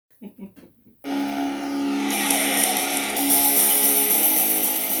Horns,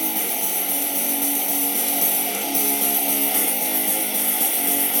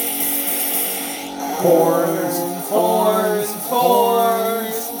 horns,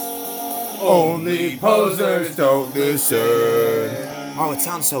 horns. Only posers don't listen. Oh, it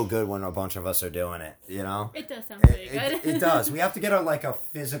sounds so good when a bunch of us are doing it, you know? It does sound pretty good. It does. We have to get a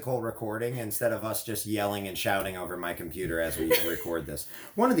physical recording instead of us just yelling and shouting over my computer as we record this.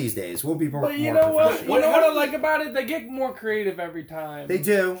 One of these days, we'll be more But you know what? professional. You know what I like about it? They get more creative every time. They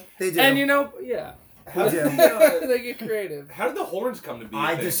do. And you know, yeah. They do. They get creative. How did the horns come to be?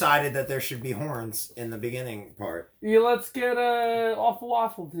 I decided that there should be horns in the beginning part. Yeah, let's get Awful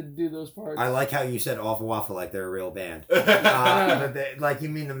Waffle to do those parts. I like how you said Awful Waffle like they're a real band. Like you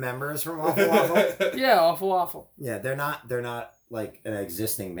mean the members from Awful Waffle? Yeah, Awful Waffle. Yeah, they're not like an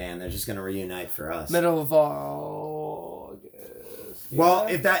existing band. They're just gonna reunite for us. Middle of August. Well,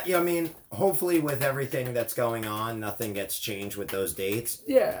 if that, I mean, hopefully with everything that's going on, nothing gets changed with those dates.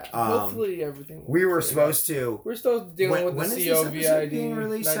 Yeah, hopefully everything. We were supposed to. We're still dealing with the COVID being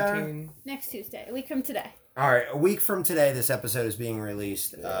released, 19. Next Tuesday, a week from today. All right, a week from today, this episode is being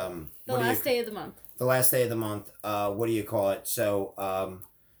released. The last day of the month. The last day of the month. What do you call it? So,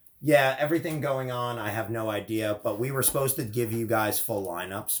 yeah, everything going on, I have no idea, but we were supposed to give you guys full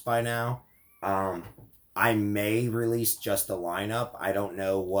lineups by now. I may release just a lineup. I don't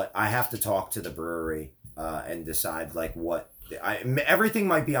know what. I have to talk to the brewery and decide like what. Everything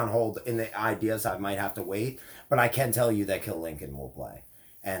might be on hold in the ideas. I might have to wait, but I can tell you that Kill Lincoln will play,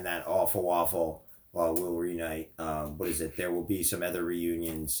 and that Awful Waffle will reunite. What is it? There will be some other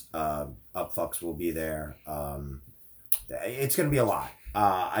reunions. Upfucks will be there. It's gonna be a lot.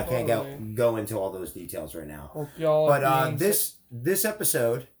 I can't go into all those details right now. Hope y'all but this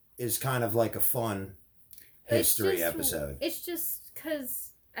episode is kind of like a fun history episode. It's just because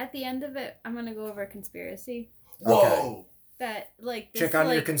at the end of it, I'm going to go over a conspiracy. Whoa! Okay. That, like... Check on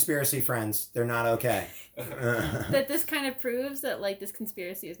your conspiracy friends. They're not okay. That this kind of proves that, like, this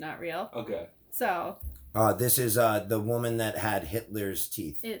conspiracy is not real. Okay. So... this is the woman that had Hitler's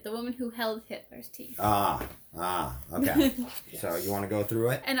teeth. The woman who held Hitler's teeth. Okay. Yes. So you want to go through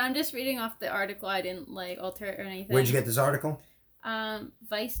it? And I'm just reading off the article. I didn't, like, alter it or anything. Where'd you get this article?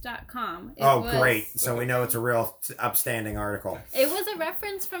 Vice.com. Great. So we know it's a real upstanding article. It was a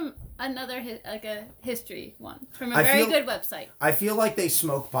reference from another, a history one. From a very good website. I feel like they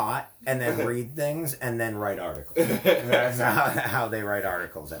smoke pot and then read things and then write articles. That's how they write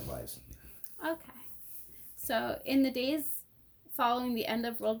articles at Vice. Okay. So, in the days following the end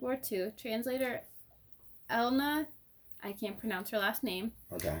of World War II, translator Elna, I can't pronounce her last name,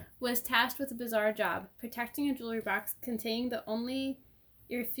 was tasked with a bizarre job, protecting a jewelry box containing the only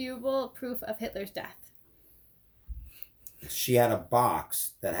irrefutable proof of Hitler's death. She had a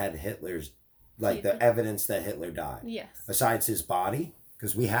box that had Hitler's, like the evidence that Hitler died. Yes. Besides his body,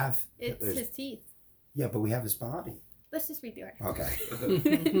 because we have Hitler's... his teeth. Yeah, but we have his body. Let's just read the article. Okay.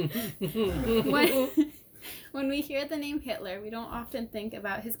 When we hear the name Hitler, we don't often think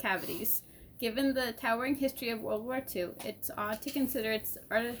about his cavities. Given the towering history of World War II, it's odd to consider its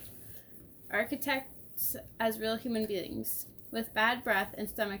architects as real human beings, with bad breath and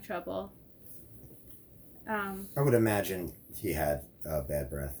stomach trouble. I would imagine he had bad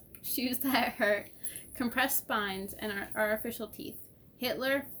breath. Shoes that hurt, compressed spines, and artificial teeth.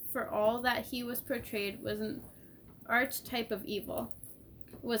 Hitler, for all that he was portrayed, was an archetype of evil.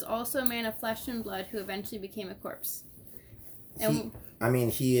 Was also a man of flesh and blood who eventually became a corpse.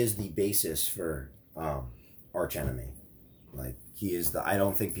 He is the basis for arch enemy. Like he is I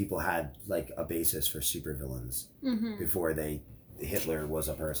don't think people had like a basis for supervillains before Hitler was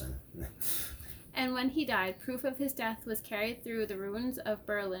a person. And when he died, proof of his death was carried through the ruins of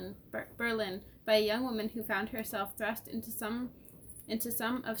Berlin by a young woman who found herself thrust into some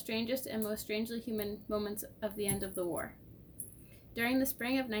of strangest and most strangely human moments of the end of the war. During the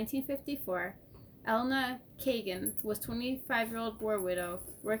spring of 1954, Elna Kagan was a 25-year-old war widow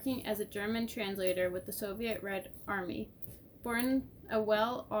working as a German translator with the Soviet Red Army. Born a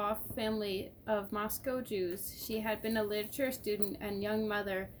well-off family of Moscow Jews, she had been a literature student and young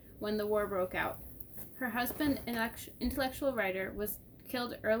mother when the war broke out. Her husband, an intellectual writer, was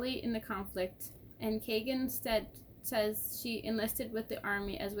killed early in the conflict, and Kagan says she enlisted with the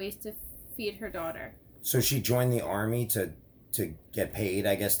army as ways to feed her daughter. So she joined the army to get paid,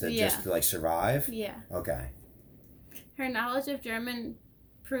 I guess, just to like survive? Yeah. Okay. Her knowledge of German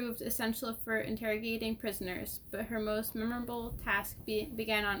proved essential for interrogating prisoners, but her most memorable task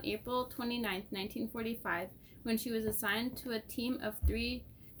began on April 29, 1945, when she was assigned to a team of 3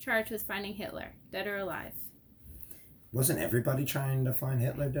 charged with finding Hitler, dead or alive. Wasn't everybody trying to find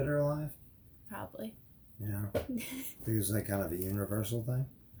Hitler dead or alive? Probably. Yeah. It was like kind of a universal thing.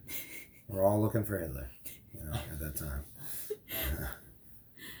 We're all looking for Hitler, at that time.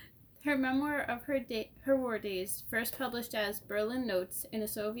 Her memoir of her war days, first published as Berlin Notes in a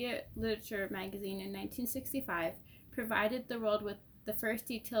Soviet literature magazine in 1965, provided the world with the first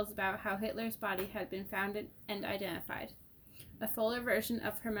details about how Hitler's body had been found and identified. A fuller version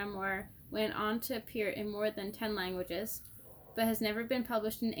of her memoir went on to appear in more than 10 languages, but has never been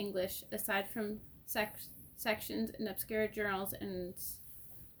published in English, aside from sections in obscure journals and...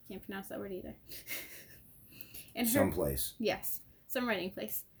 can't pronounce that word either. Someplace. Yes, some writing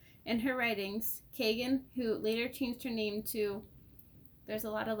place. In her writings, Kagan, who later changed her name to... There's a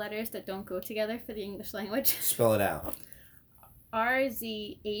lot of letters that don't go together for the English language. Spell it out.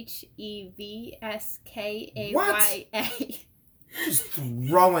 Rzhevskaya. What? Just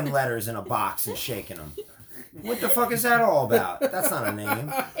throwing letters in a box and shaking them. What the fuck is that all about? That's not a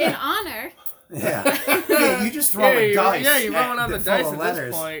name. In honor. Yeah, you just throw a dice. Yeah, you're throwing on the dice at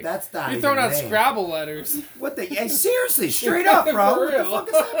letters. this point. That's not. You're throwing out name. Scrabble letters. What the? Hey, seriously, straight up, bro. What the fuck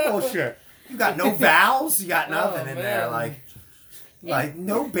is that bullshit? You got no vowels. You got nothing in there. Like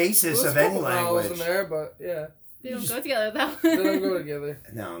no basis of any language. In there, but yeah. They don't go together though. They don't go together.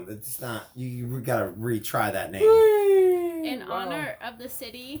 No, that's not. You gotta retry that name. In honor of the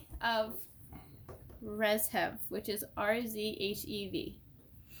city of Rzhev, which is Rzhev.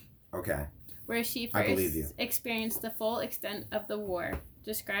 Okay. Where she first experienced the full extent of the war,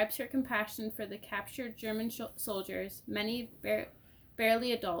 describes her compassion for the captured German soldiers, many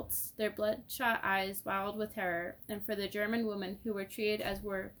barely adults, their bloodshot eyes wild with terror, and for the German women who were treated as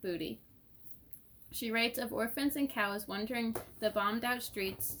war booty. She writes of orphans and cows wandering the bombed-out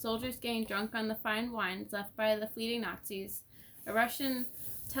streets, soldiers getting drunk on the fine wines left by the fleeting Nazis, a Russian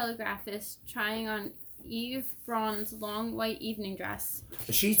telegraphist trying on Eve Braun's long white evening dress.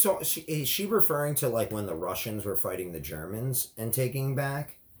 Is she referring to like when the Russians were fighting the Germans and taking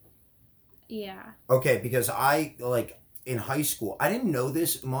back? Yeah. Okay, because I like in high school, I didn't know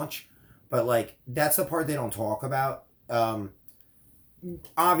this much, but like that's the part they don't talk about.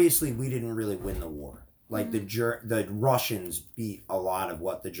 Obviously, we didn't really win the war. Like the Russians beat a lot of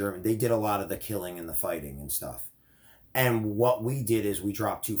what the Germans. They did a lot of the killing and the fighting and stuff. And what we did is we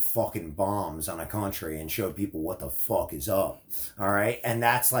dropped 2 fucking bombs on a country and showed people what the fuck is up. All right? And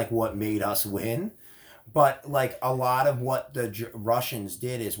that's like what made us win. But like a lot of what the Russians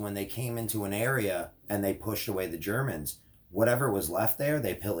did is when they came into an area and they pushed away the Germans, whatever was left there,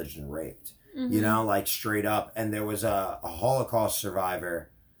 they pillaged and raped. Mm-hmm. Like straight up. And there was a Holocaust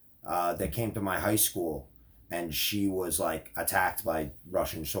survivor that came to my high school, and she was like attacked by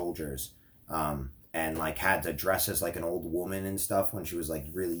Russian soldiers. And like had to dress as like an old woman and stuff when she was like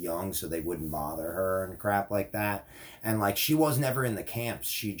really young so they wouldn't bother her and crap like that. And like she was never in the camps.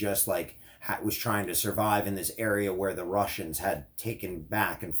 She just like was trying to survive in this area where the Russians had taken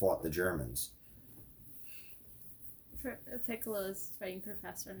back and fought the Germans. Piccolo's fighting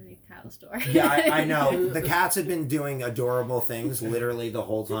Professor underneath Kyle's door. Yeah, I know. The cats have been doing adorable things literally the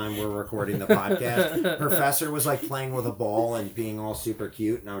whole time we're recording the podcast. Professor was like playing with a ball and being all super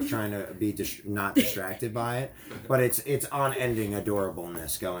cute, and I was trying to be not distracted by it. But it's unending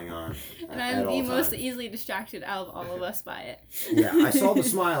adorableness going on. And I'm the most easily distracted out of all of us by it. Yeah, I saw the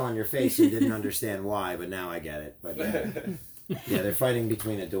smile on your face and didn't understand why, but now I get it. But yeah, they're fighting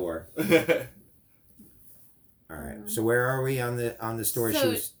between a door. All right. So where are we on the story?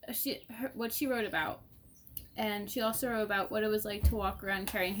 So what she wrote about, and she also wrote about what it was like to walk around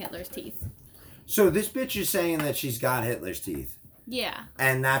carrying Hitler's teeth. So this bitch is saying that she's got Hitler's teeth. Yeah.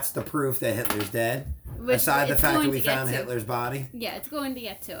 And that's the proof that Hitler's dead? Aside the fact that we found Hitler's body? Yeah, it's going to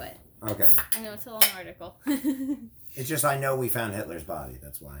get to it. Okay. I know, it's a long article. It's just I know we found Hitler's body,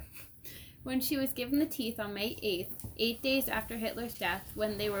 that's why. When she was given the teeth on May 8th, 8 days after Hitler's death,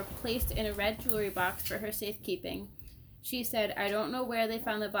 when they were placed in a red jewelry box for her safekeeping, she said, "I don't know where they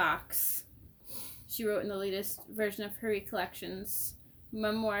found the box," she wrote in the latest version of her recollections,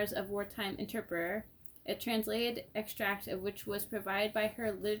 Memoirs of Wartime Interpreter, a translated extract of which was provided by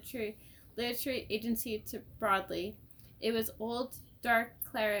her literary agency to Broadly. It was old, dark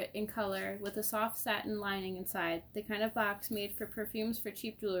claret in color, with a soft satin lining inside, the kind of box made for perfumes for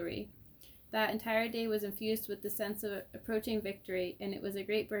cheap jewelry. That entire day was infused with the sense of approaching victory, and it was a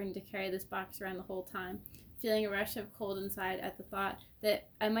great burden to carry this box around the whole time, feeling a rush of cold inside at the thought that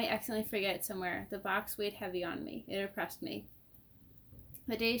I might accidentally forget it somewhere. The box weighed heavy on me. It oppressed me.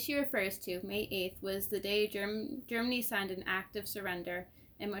 The day she refers to, May 8th, was the day Germany signed an act of surrender,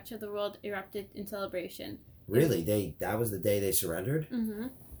 and much of the world erupted in celebration. Really? That was the day they surrendered? Mm-hmm.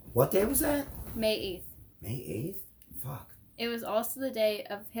 What day was that? May 8th. May 8th? Fuck. It was also the day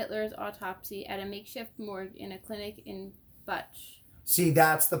of Hitler's autopsy at a makeshift morgue in a clinic in Butch. See,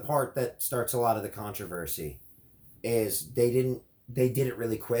 that's the part that starts a lot of the controversy. Is they did it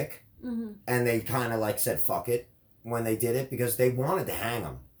really quick, and they kind of like said fuck it when they did it because they wanted to hang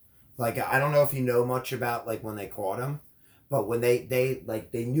him. Like, I don't know if you know much about like when they caught him, but when they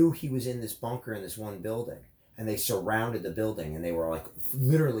knew he was in this bunker in this one building, and they surrounded the building, and they were like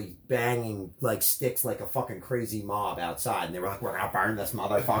literally banging like sticks like a fucking crazy mob outside, and they were like, we're gonna burn this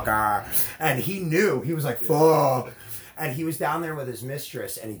motherfucker. And he knew, he was like, fuck. And he was down there with his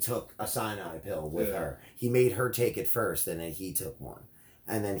mistress, and he took a cyanide pill with her. He made her take it first, and then he took one,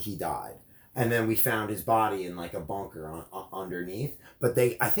 and then he died. And then we found his body in like a bunker underneath. But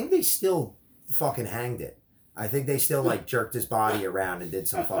I think they still fucking hanged it. I think they still like jerked his body around and did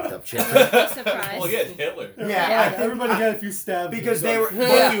some fucked up shit. Surprised. Well, yeah, it's Hitler. Yeah, I think everybody got a few stabs. because they were.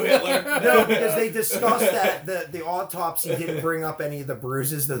 Fuck you, Hitler. No, because they discussed that the autopsy didn't bring up any of the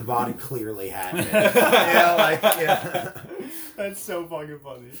bruises that the body clearly had. That's so fucking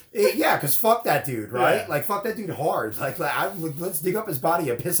funny. Yeah, because fuck that dude, right? Yeah. Like, fuck that dude hard. Let's dig up his body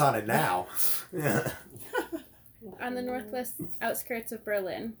and piss on it now. Yeah. On the northwest outskirts of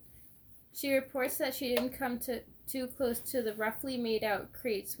Berlin. She reports that she didn't come too close to the roughly made out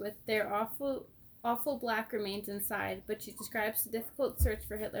crates with their awful black remains inside, but she describes the difficult search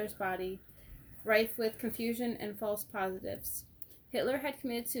for Hitler's body, rife with confusion and false positives. Hitler had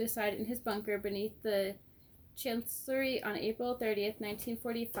committed suicide in his bunker beneath the Chancellery on April 30th,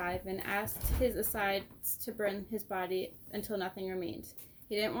 1945, and asked his asides to burn his body until nothing remained.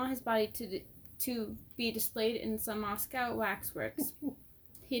 He didn't want his body to be displayed in some Moscow waxworks.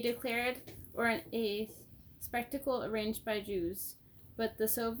 He declared a spectacle arranged by Jews, but the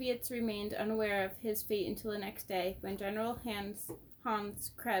Soviets remained unaware of his fate until the next day, when General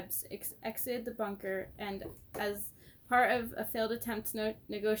Hans Krebs exited the bunker and, as part of a failed attempt to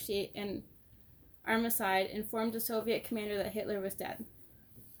negotiate an armistice, informed the Soviet commander that Hitler was dead.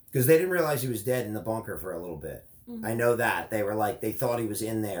 Because they didn't realize he was dead in the bunker for a little bit. Mm-hmm. I know that. They were like, they thought he was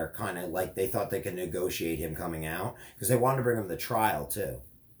in there, kind of like they thought they could negotiate him coming out, because they wanted to bring him to trial, too.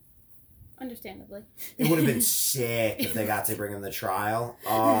 Understandably. It would have been sick if they got to bring him to trial.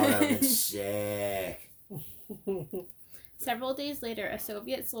 Oh, that would have been sick. Several days later, a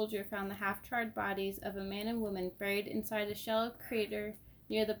Soviet soldier found the half-charred bodies of a man and woman buried inside a shell crater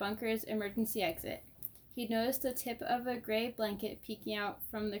near the bunker's emergency exit. He noticed the tip of a gray blanket peeking out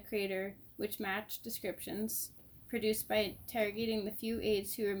from the crater, which matched descriptions produced by interrogating the few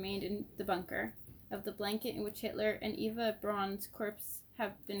aides who remained in the bunker, of the blanket in which Hitler and Eva Braun's corpse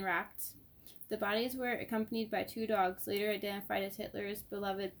have been wrapped. The bodies were accompanied by 2 dogs, later identified as Hitler's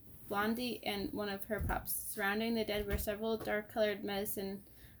beloved Blondie and one of her pups. Surrounding the dead were several dark-colored medicine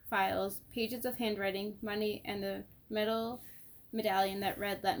files, pages of handwriting, money, and the metal medallion that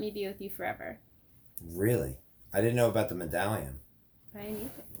read, "Let me be with you forever." Really? I didn't know about the medallion.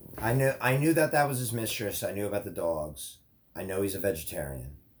 I knew that was his mistress. I knew about the dogs. I know he's a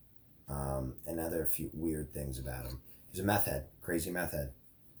vegetarian. And other few weird things about him. He's a meth head. Crazy meth head.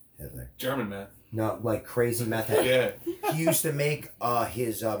 Hitler. German man. No, like crazy meth head. Yeah. He used to make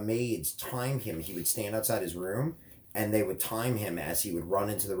his maids time him. He would stand outside his room, and they would time him as he would run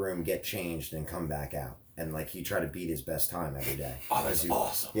into the room, get changed, and come back out. And like he tried to beat his best time every day. Oh, that's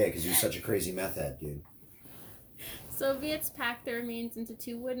awesome. Yeah, because he was such a crazy meth head, dude. Soviets packed the remains into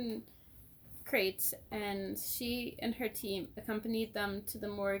 2 wooden crates, and she and her team accompanied them to the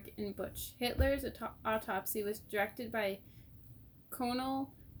morgue in Butch. Hitler's autopsy was directed by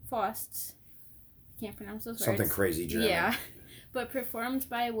Colonel Faust. Can't pronounce those words. Something crazy German. Yeah, but performed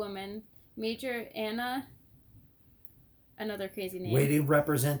by a woman, Major Anna. Another crazy name. Way to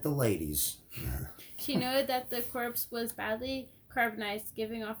represent the ladies. She noted that the corpse was badly carbonized,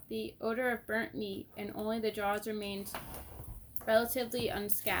 giving off the odor of burnt meat, and only the jaws remained relatively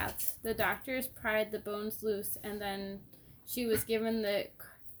unscathed. The doctors pried the bones loose, and then she was given the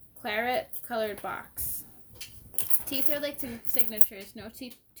claret-colored box. Teeth are like signatures. No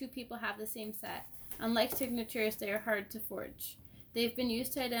 2 people have the same set. Unlike signatures, they are hard to forge. They've been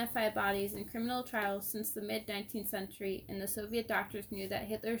used to identify bodies in criminal trials since the mid-19th century, and the Soviet doctors knew that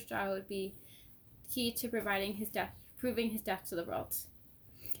Hitler's jaw would be key to proving his death to the world.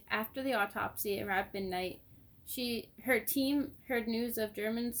 After the autopsy, around midnight, her team heard news of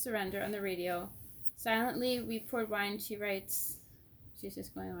German surrender on the radio. Silently, we poured wine, she writes. She's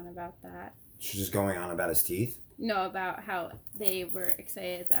just going on about that. She's just going on about his teeth? No, about how they were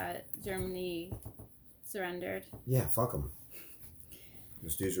excited that Germany surrendered. Yeah, fuck them.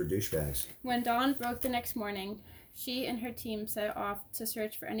 Those dudes were douchebags. When dawn broke the next morning, She and her team set off to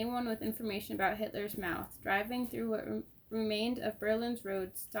search for anyone with information about Hitler's mouth, driving through what remained of Berlin's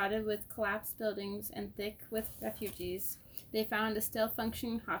roads, dotted with collapsed buildings and thick with refugees. They found a still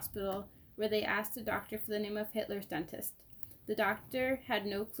functioning hospital, where they asked a doctor for the name of Hitler's dentist. The doctor had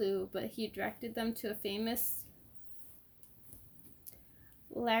no clue, but he directed them to a famous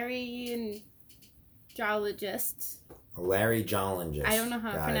laryngologist. A laryngologist. I don't know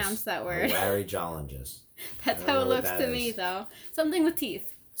how to pronounce that word. A laryngologist. That's I don't how know it what looks that to is. me, though. Something with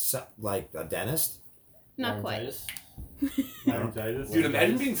teeth. So, like a dentist? Not quite. Laryngitis? Laryngitis. Dude,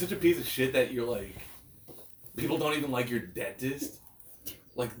 imagine being such a piece of shit that you're like, people don't even like your dentist.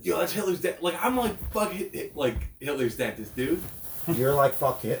 Like, yo, that's Hitler's dentist. Like, I'm like, fuck like Hitler's dentist, dude. You're like,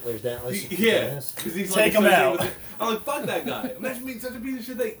 fuck Hitler's dentist? Yeah, because he's Take like, him out. associated with it. I'm like, fuck that guy. Imagine being such a piece of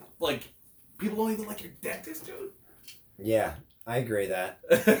shit that, like, people don't even like your dentist, dude. Yeah, I agree that.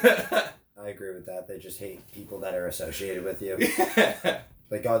 I agree with that. They just hate people that are associated with you. Yeah.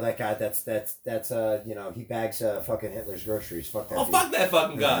 Like, oh, that guy, that's you know, he bags fucking Hitler's groceries. Fuck that Oh, dude. fuck that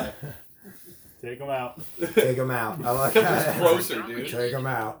fucking guy. Take him out. Take him out. I like Come that. closer, dude. Take him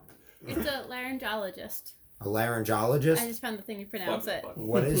out. It's a laryngologist. A laryngologist? I just found the thing to pronounce Fuck, it. fuck.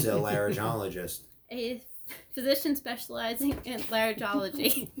 What is a laryngologist? A physician specializing in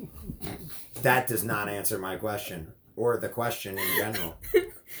laryngology. That does not answer my question. Or the question in general.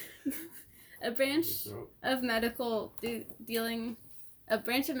 A branch of medical dealing, a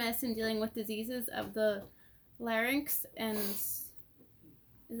branch of medicine dealing with diseases of the larynx and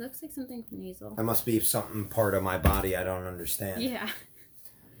it looks like something from nasal. That must be something part of my body I don't understand. Yeah,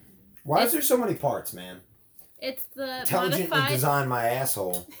 Why is there so many parts, man? it's the Intelligently modified. design my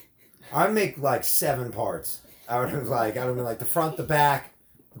asshole. I'd make like 7 parts. I would have been like the front, the back,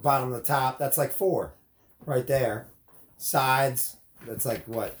 the bottom, the top. That's like 4, right there. Sides. That's like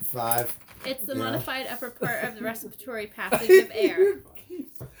what, 5? It's the Yeah. modified upper part of the respiratory passage of air.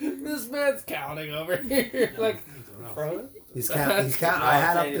 This man's counting over here. Like, front, He's counting. I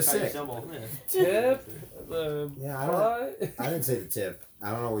had up to 6. tip, the Yeah, I don't. fly. I didn't say the tip.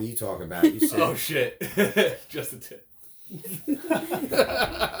 I don't know what you talking about. You said Oh, shit. Just a tip.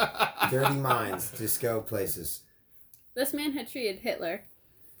 dirty minds just go places. This man had treated Hitler.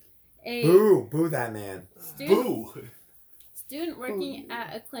 A Boo that man. student, Boo. student working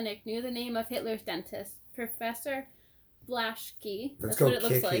at a clinic knew the name of Hitler's dentist, Professor Blaschke. Let's That's go what it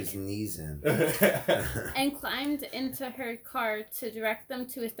looks kick like. his knees in. And climbed into her car to direct them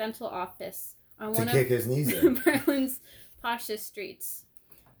to his dental office on To one kick his knees in. of Berlin's poshest streets.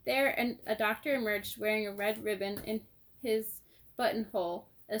 There, a doctor emerged wearing a red ribbon in his buttonhole,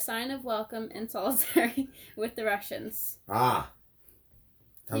 a sign of welcome and solidarity with the Russians. Ah.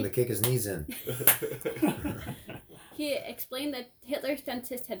 Time to kick his knees in. He explained that Hitler's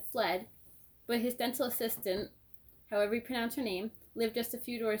dentist had fled, but his dental assistant, however you pronounce her name, lived just a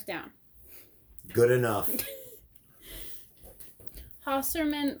few doors down. Good enough.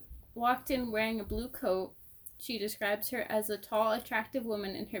 Hosserman walked in wearing a blue coat. She describes her as a tall, attractive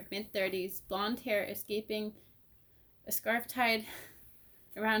woman in her mid-30s, blonde hair escaping a scarf tied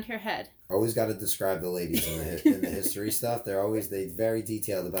around her head. Always got to describe the ladies in the history stuff. They very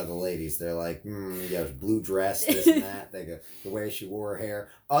detailed about the ladies. They're like, yeah, blue dress, this and that. They go the way she wore her hair.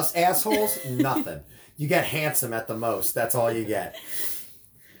 Us assholes, nothing. You get handsome at the most. That's all you get.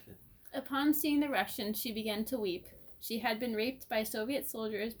 Upon seeing the Russian, she began to weep. She had been raped by Soviet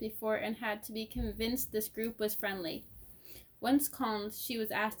soldiers before and had to be convinced this group was friendly. Once calmed, she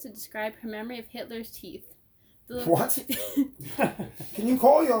was asked to describe her memory of Hitler's teeth. What? Can you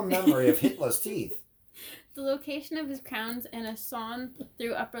call your memory of Hitler's teeth? The location of his crowns and a sawn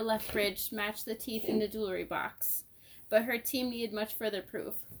through upper left bridge matched the teeth in the jewelry box. But her team needed much further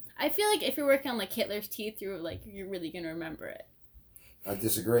proof. I feel like if you're working on like Hitler's teeth, you're really gonna remember it. I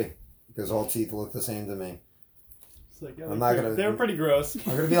disagree. Because all teeth look the same to me. It's like, I'm not gonna- They were pretty gross. I'm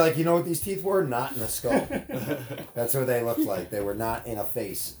going to be like, you know what these teeth were? Not in a skull. That's what they looked like. They were not in a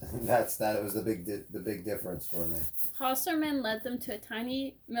face. That was the big difference for me. Hosserman led them to a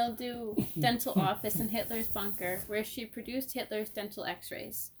tiny mildew dental office in Hitler's bunker, where she produced Hitler's dental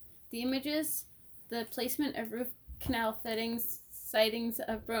x-rays. The images, the placement of root canal fittings, sightings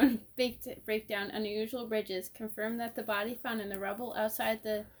of bone breakdown, unusual bridges, confirmed that the body found in the rubble outside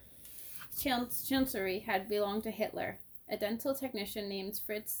the chancellery had belonged to Hitler. A dental technician named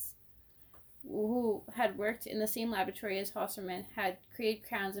Fritz, who had worked in the same laboratory as Hosserman, had created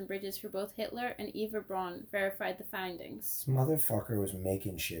crowns and bridges for both Hitler and Eva Braun, verified the findings. This motherfucker was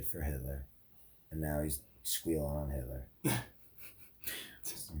making shit for Hitler. And now he's squealing on Hitler.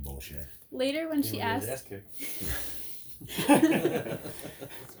 Some bullshit. Later, when she asked...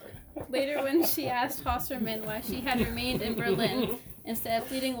 Later, when she asked Hosserman why she had remained in Berlin instead of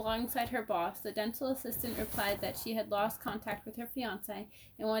leading alongside her boss, the dental assistant replied that she had lost contact with her fiance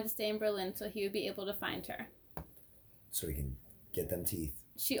and wanted to stay in Berlin so he would be able to find her. So we can get them teeth.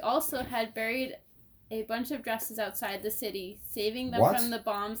 She also had buried a bunch of dresses outside the city, saving them What? from the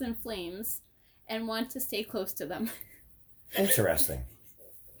bombs and flames, and wanted to stay close to them. Interesting.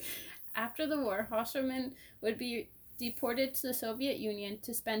 After the war, Hosserman would be deported to the Soviet Union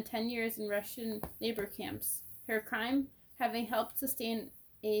to spend 10 years in Russian labor camps. Her crime, having helped sustain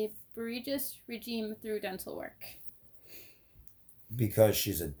a Borgia regime through dental work. Because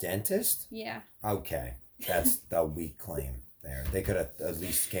she's a dentist? Yeah. Okay. That's a weak claim there. They could have at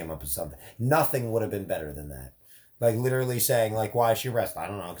least came up with something. Nothing would have been better than that. Like literally saying like, why is she arrested? I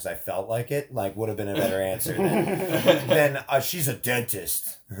don't know, because I felt like it. Like would have been a better answer than she's a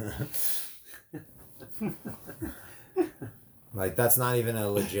dentist. Like that's not even a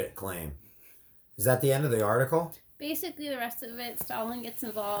legit claim. Is that the end of the article? Basically, the rest of it, Stalin gets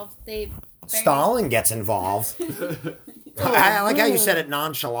involved. Stalin gets involved. I like how you said it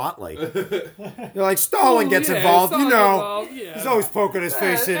nonchalantly. You're like, Stalin gets involved, you know. He's always poking his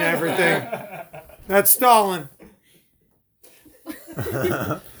face in everything. That's Stalin.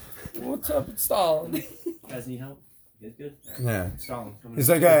 What's up with Stalin? You guys need help? You guys good? Yeah. Stalin. He's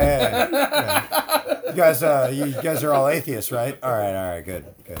like, yeah. You guys are all atheists, right? All right, good.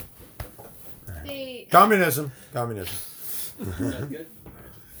 They Communism. That's good?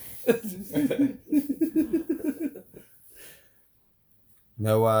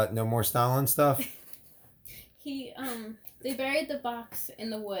 No more Stalin stuff? they buried the box in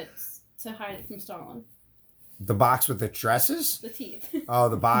the woods to hide it from Stalin. The box with the dresses? The teeth. Oh,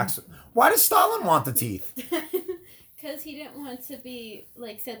 the box. Why does Stalin want the teeth? Because he didn't want to be,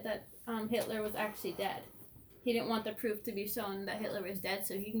 said that Hitler was actually dead. He didn't want the proof to be shown that Hitler was dead,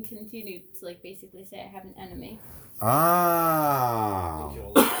 so he can continue to, basically say, I have an enemy. Oh.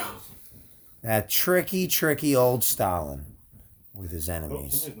 That tricky old Stalin with his Oh,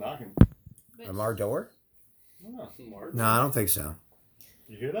 enemies. somebody's knocking. Which, Our door? Oh, No, I don't think so.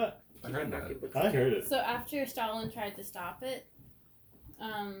 you hear that? I heard that. I heard it. so after Stalin tried to stop it,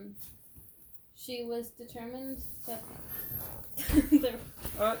 she was determined that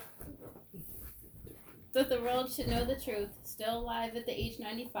that the world should know the truth, still alive at the age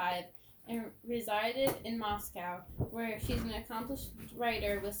 95, and resided in Moscow, where she's an accomplished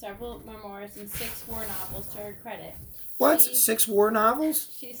writer with several memoirs and 6 war novels to her credit. What? She- 6 war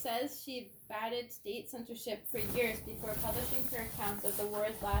novels? She says she batted state censorship for years before publishing her accounts of the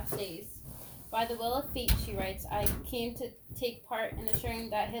war's last days. By the will of fate, she writes, I came to take part in assuring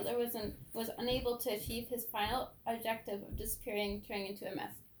that Hitler was unable to achieve his final objective of disappearing, turning into a myth.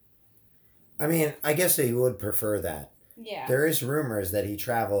 I mean, I guess they would prefer that. Yeah. There is rumors that he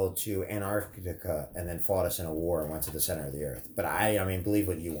traveled to Antarctica and then fought us in a war and went to the center of the earth. But I mean, believe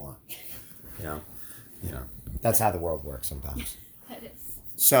what you want. You know, that's how the world works sometimes. That is.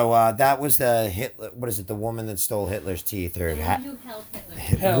 So that was the Hitler. What is it? The woman that stole Hitler's teeth, or The one who held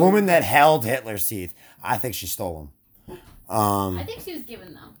Hitler. woman that held Hitler's teeth. I think she stole them. I think she was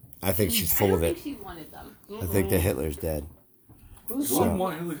given them. I think she's I full don't of it. think she wanted them. I think that Hitler's dead. Who's So-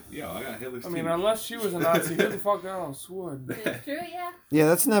 I got Hitler's I mean, teeth. unless she was a Nazi, who the fuck else would? It's true, yeah. Yeah,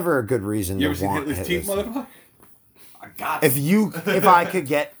 that's never a good reason You to ever seen want Hitler's teeth, Hitler's motherfucker? I got If I could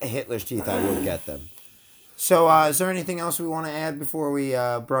get Hitler's teeth, I would get them. So, is there anything else we want to add before we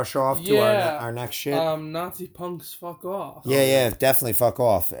brush off to our next shit? Nazi punks, fuck off. Yeah, definitely fuck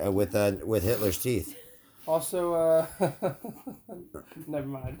off with Hitler's teeth. Also, never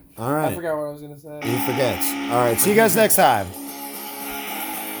mind. All right, I forgot what I was gonna say. he forgets. All right, see you guys next time.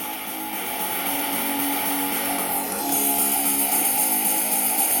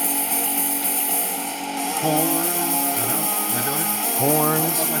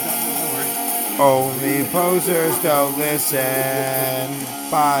 Horns. Only posers don't listen.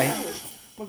 Bye.